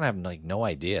kind of have like no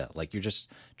idea. Like you're just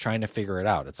trying to figure it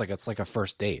out. It's like a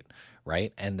first date,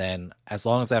 right? And then as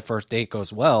long as that first date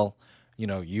goes well,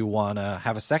 you want to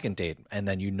have a second date, and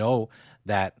then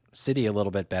that city a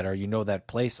little bit better, that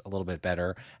place a little bit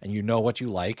better, and what you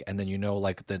like, and then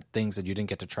like the things that you didn't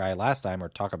get to try last time or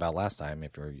talk about last time,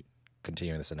 if you're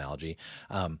continuing this analogy.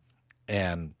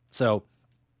 And so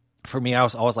for me, I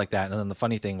was always like that. And then the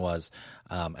funny thing was,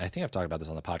 I think I've talked about this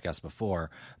on the podcast before,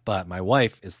 but my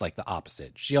wife is like the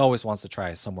opposite. She always wants to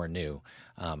try somewhere new.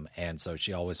 And so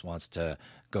she always wants to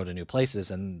go to new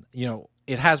places. And,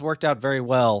 it has worked out very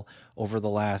well over the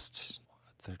last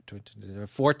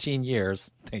 14 years.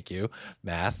 Thank you,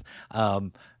 math.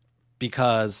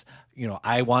 Because,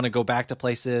 I want to go back to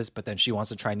places, but then she wants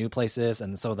to try new places.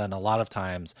 And so then a lot of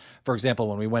times, for example,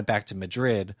 when we went back to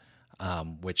Madrid,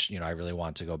 which, I really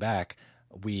want to go back,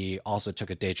 we also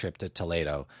took a day trip to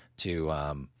Toledo to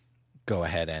go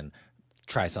ahead and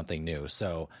try something new.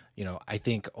 So, I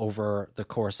think over the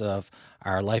course of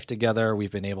our life together,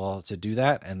 we've been able to do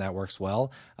that, and that works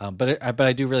well. But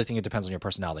I do really think it depends on your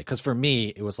personality. Because for me,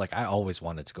 it was like I always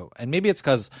wanted to go. And maybe it's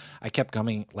because I kept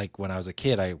coming, like when I was a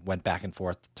kid, I went back and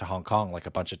forth to Hong Kong like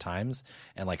a bunch of times.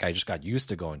 And like I just got used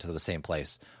to going to the same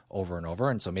place over and over.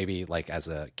 And so maybe like as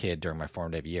a kid during my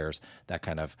formative years, that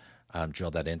kind of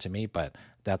drilled that into me. But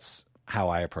that's how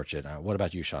I approach it. What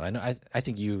about you, Sean? I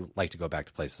think you like to go back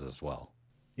to places as well.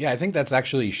 Yeah, I think that's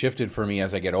actually shifted for me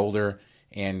as I get older,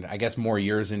 and I guess more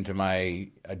years into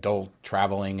my adult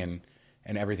traveling and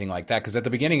everything like that. Because at the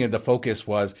beginning, the focus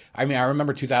was, I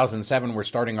remember 2007, we're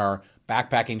starting our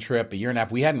backpacking trip, a year and a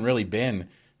half. We hadn't really been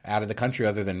out of the country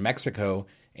other than Mexico.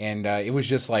 And it was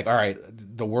just like, all right,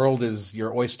 the world is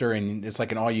your oyster, and it's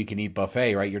like an all-you-can-eat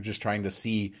buffet, right? You're just trying to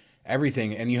see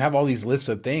everything. And you have all these lists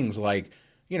of things like,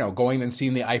 going and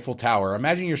seeing the Eiffel Tower.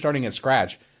 Imagine you're starting at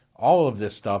scratch. All of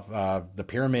this stuff, the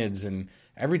pyramids and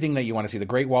everything that you want to see, the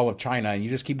Great Wall of China, and you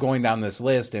just keep going down this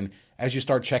list. And as you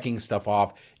start checking stuff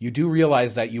off, you do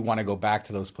realize that you want to go back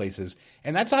to those places.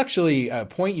 And that's actually a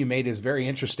point you made is very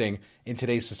interesting in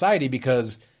today's society,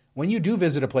 because when you do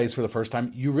visit a place for the first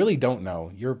time, you really don't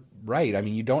know. You're right.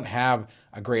 You don't have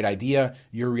a great idea.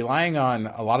 You're relying on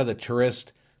a lot of the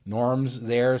tourist norms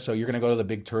there. So you're going to go to the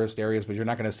big tourist areas, but you're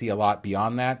not going to see a lot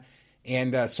beyond that.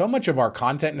 And so much of our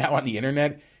content now on the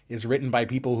internet is written by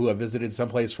people who have visited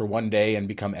someplace for one day and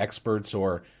become experts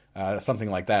or something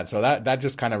like that. So that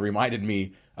just kind of reminded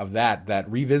me of that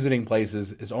revisiting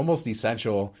places is almost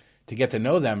essential to get to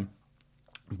know them.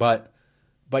 But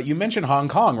you mentioned Hong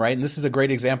Kong, right? And this is a great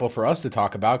example for us to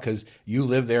talk about because you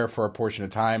live there for a portion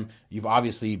of time. You've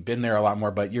obviously been there a lot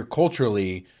more, but you're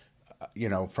culturally,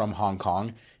 from Hong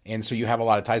Kong. And so you have a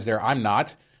lot of ties there. I'm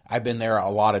not. I've been there a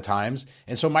lot of times.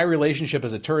 And so my relationship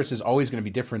as a tourist is always going to be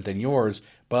different than yours.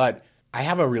 But I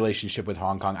have a relationship with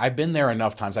Hong Kong. I've been there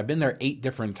enough times. I've been there 8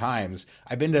 different times.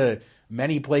 I've been to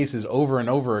many places over and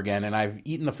over again, and I've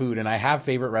eaten the food, and I have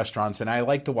favorite restaurants, and I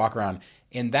like to walk around.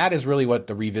 And that is really what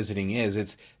the revisiting is.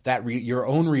 It's that your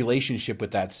own relationship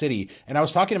with that city. And I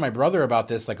was talking to my brother about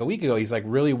this like a week ago. He's like,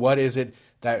 really, what is it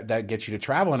that gets you to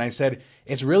travel? And I said,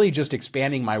 it's really just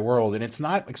expanding my world. And it's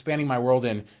not expanding my world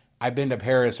in, I've been to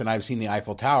Paris and I've seen the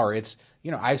Eiffel Tower. It's,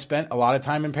 I've spent a lot of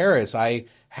time in Paris. I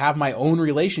have my own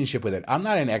relationship with it. I'm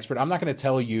not an expert. I'm not going to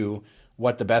tell you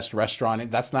what the best restaurant is.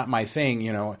 That's not my thing,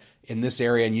 in this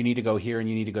area, and you need to go here and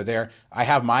you need to go there. I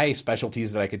have my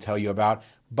specialties that I could tell you about,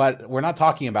 but we're not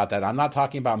talking about that. I'm not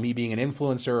talking about me being an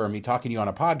influencer or me talking to you on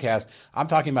a podcast. I'm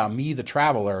talking about me, the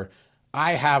traveler.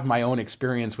 I have my own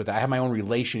experience with that. I have my own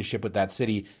relationship with that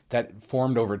city that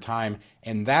formed over time.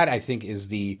 And that, I think, is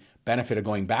the benefit of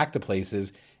going back to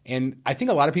places. And I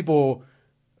think a lot of people,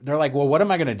 they're like, well, what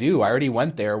am I going to do? I already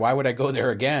went there. Why would I go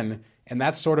there again? And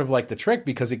that's sort of like the trick,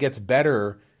 because it gets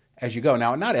better as you go.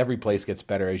 Now, not every place gets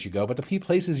better as you go, but the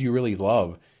places you really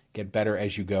love get better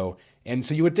as you go. And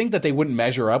so you would think that they wouldn't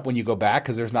measure up when you go back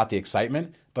because there's not the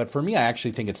excitement. But for me, I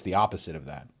actually think it's the opposite of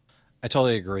that. I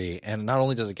totally agree. And not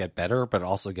only does it get better, but it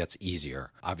also gets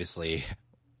easier. Obviously,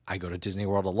 I go to Disney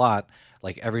World a lot.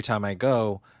 Like every time I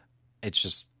go, it's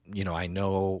just, I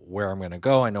know where I'm going to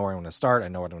go. I know where I'm going to start. I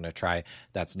know what I'm going to try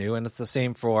that's new. And it's the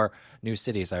same for new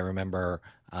cities. I remember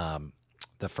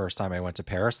the first time I went to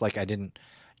Paris, like I didn't,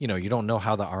 you don't know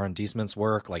how the arrondissements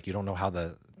work. Like you don't know how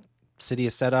the city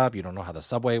is set up. You don't know how the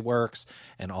subway works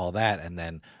and all that. And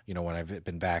then, when I've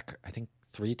been back, I think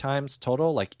 3 times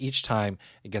total, like each time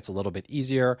it gets a little bit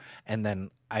easier. And then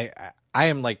I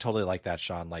am like totally like that,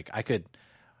 Sean. Like I could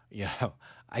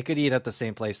eat at the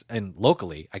same place, and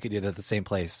locally I could eat at the same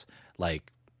place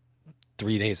like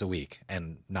 3 days a week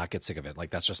and not get sick of it. Like,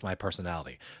 that's just my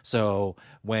personality. So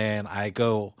when I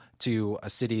go to a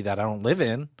city that I don't live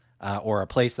in, or a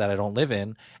place that I don't live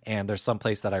in, and there's some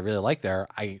place that I really like there,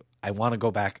 I want to go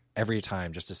back every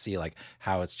time just to see like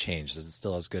how it's changed. Is it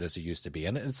still as good as it used to be?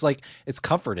 And it's like, it's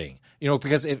comforting,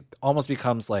 because it almost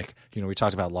becomes like, we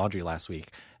talked about laundry last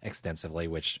week extensively,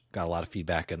 which got a lot of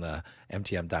feedback in the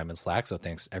MTM Diamond Slack. So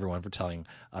thanks everyone for telling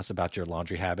us about your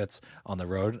laundry habits on the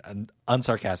road, and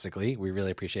unsarcastically, we really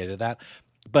appreciated that.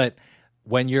 But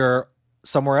when you're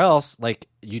somewhere else, like,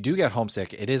 you do get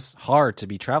homesick. It is hard to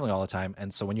be traveling all the time.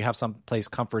 And so when you have some place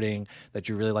comforting that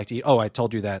you really like to eat, I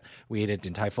told you that we ate at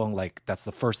Din Tai Fung. Like, that's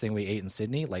the first thing we ate in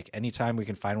Sydney. Like, anytime we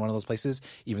can find one of those places,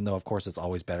 even though of course it's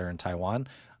always better in Taiwan,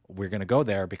 we're going to go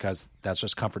there because that's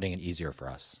just comforting and easier for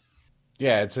us.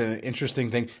 Yeah, it's an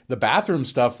interesting thing. The bathroom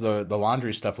stuff, the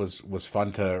laundry stuff was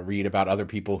fun to read about other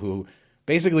people who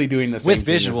basically doing the same with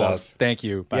thing visuals. As us. Thank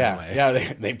you. By the way.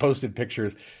 Yeah, they posted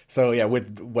pictures. So yeah,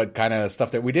 with what kind of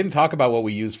stuff that we didn't talk about what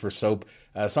we use for soap.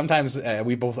 Sometimes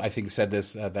we both, I think, said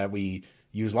this that we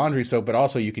use laundry soap, but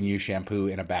also you can use shampoo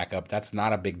in a backup. That's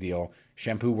not a big deal.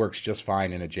 Shampoo works just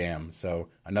fine in a jam. So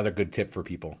another good tip for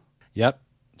people. Yep.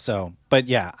 So, but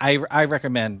yeah, I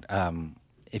recommend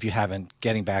if you haven't,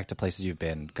 getting back to places you've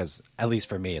been, because at least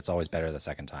for me, it's always better the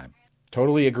second time.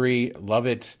 Totally agree. Love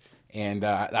it. And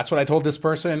that's what I told this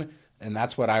person, and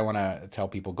that's what I want to tell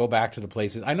people. Go back to the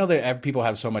places. I know that people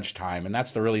have so much time, and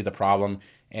that's really the problem,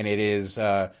 and it is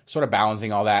sort of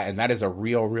balancing all that, and that is a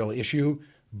real issue.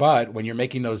 But when you're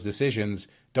making those decisions,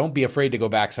 don't be afraid to go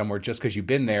back somewhere just because you've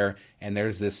been there and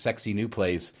there's this sexy new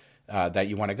place that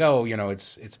you want to go.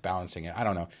 It's balancing it. I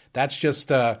don't know. That's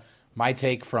just my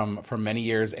take from many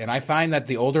years, and I find that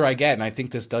the older I get, and I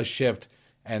think this does shift,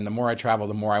 and the more I travel,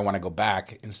 the more I want to go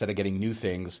back instead of getting new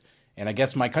things. And I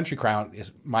guess my country count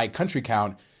is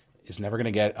never going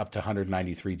to get up to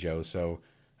 193, Joe. So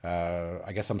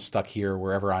I guess I'm stuck here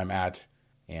wherever I'm at,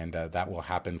 and that will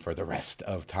happen for the rest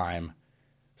of time.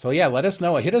 So yeah, let us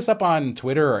know. Hit us up on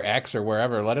Twitter or X or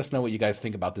wherever. Let us know what you guys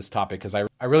think about this topic, because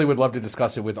I really would love to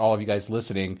discuss it with all of you guys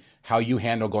listening, how you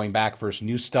handle going back versus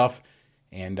new stuff.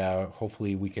 And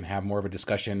hopefully we can have more of a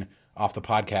discussion off the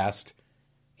podcast.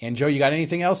 And Joe, you got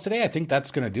anything else today? I think that's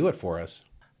going to do it for us.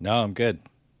 No, I'm good.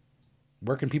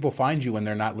 Where can people find you when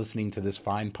they're not listening to this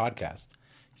fine podcast?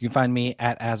 You can find me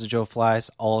at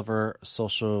AsAJoeFlies all over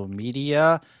social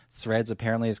media. Threads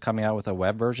apparently is coming out with a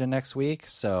web version next week,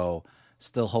 so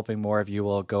still hoping more of you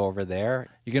will go over there.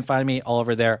 You can find me all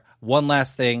over there. One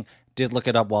last thing, did look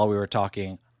it up while we were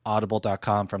talking,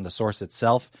 audible.com from the source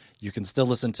itself. You can still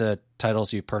listen to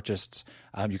titles you've purchased.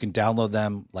 You can download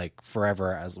them like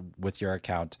forever as with your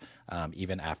account,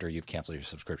 even after you've canceled your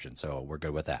subscription. So we're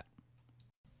good with that.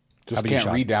 Just can't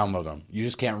re-download them. You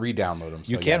just can't re-download them. So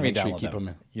you can sure re-download keep them.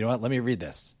 In. You know what? Let me read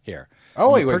this here.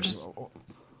 Oh, wait.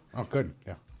 Oh, good.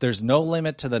 Yeah. There's no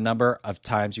limit to the number of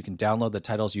times you can download the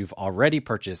titles you've already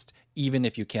purchased, even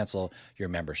if you cancel your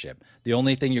membership. The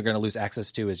only thing you're going to lose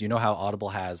access to is, how Audible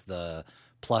has the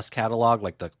Plus catalog,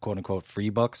 like the quote-unquote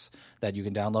free books that you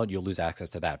can download, you'll lose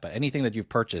access to that. But anything that you've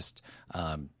purchased,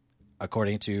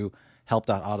 according to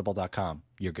help.audible.com,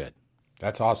 you're good.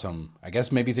 That's awesome. I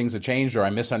guess maybe things have changed or I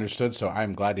misunderstood, so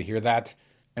I'm glad to hear that.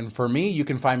 And for me, you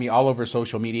can find me all over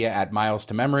social media at Miles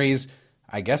to Memories.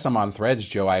 I guess I'm on Threads,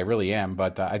 Joe. I really am,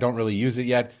 but I don't really use it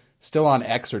yet. Still on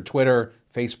X or Twitter,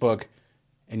 Facebook,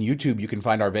 and YouTube. You can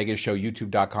find our Vegas show,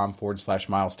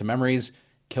 youtube.com/Miles to Memories.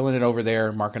 Killing it over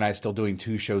there. Mark and I still doing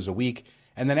 2 shows a week.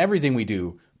 And then everything we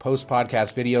do,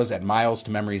 post-podcast videos at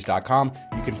milestomemories.com.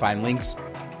 You can find links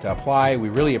to apply. We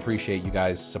really appreciate you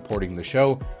guys supporting the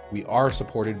show. We are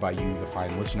supported by you, the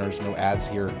fine listeners. No ads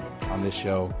here on this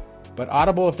show. But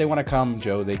Audible, if they want to come,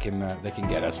 Joe, they can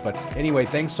get us. But anyway,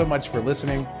 thanks so much for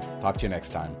listening. Talk to you next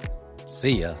time.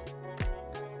 See ya.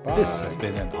 Bye. This has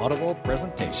been an Audible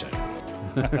presentation.